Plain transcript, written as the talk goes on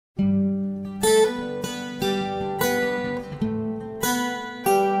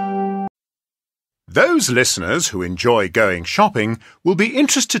Those listeners who enjoy going shopping will be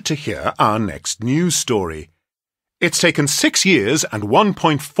interested to hear our next news story. It's taken 6 years and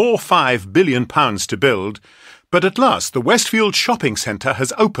 £1.45 billion to build, but at last the Westfield Shopping Centre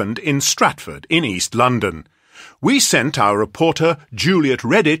has opened in Stratford in East London. We sent our reporter Juliet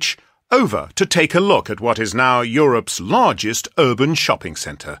Redditch over to take a look at what is now Europe's largest urban shopping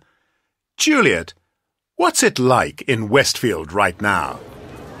centre. Juliet, what's it like in Westfield right now?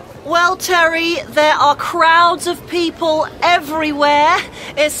 Well, Terry, there are crowds of people everywhere,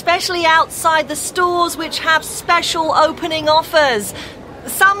 especially outside the stores which have special opening offers.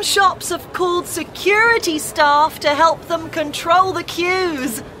 Some shops have called security staff to help them control the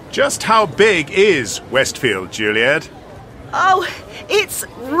queues. Just how big is Westfield, Juliet? Oh, it's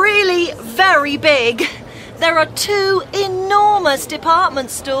really very big. There are 2 enormous department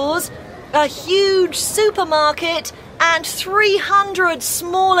stores, a huge supermarket, and 300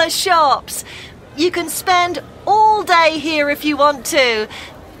 smaller shops. You can spend all day here if you want to.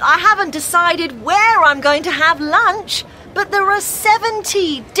 I haven't decided where I'm going to have lunch, but there are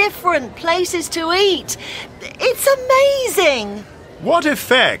 70 different places to eat. It's amazing. What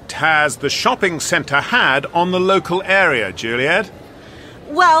effect has the shopping centre had on the local area, Juliet?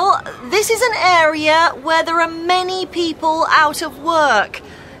 Well, this is an area where there are many people out of work.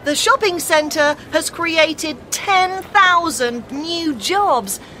 The shopping centre has created 10,000 new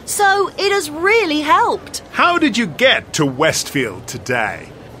jobs, so it has really helped. How did you get to Westfield today?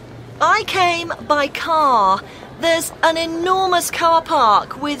 I came by car. There's an enormous car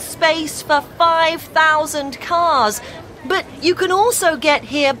park with space for 5,000 cars, but you can also get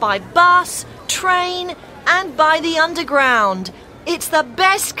here by bus, train, and by the underground. It's the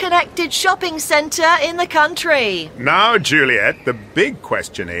best connected shopping centre in the country. Now, Juliet, the big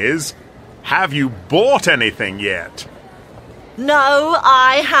question is, have you bought anything yet? No,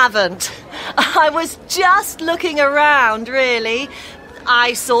 I haven't. I was just looking around, really.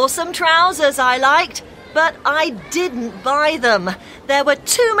 I saw some trousers I liked, but I didn't buy them. There were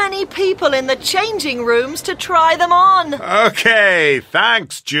too many people in the changing rooms to try them on. OK,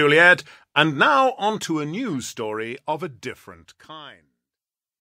 thanks, Juliet. And now on to a news story of a different kind.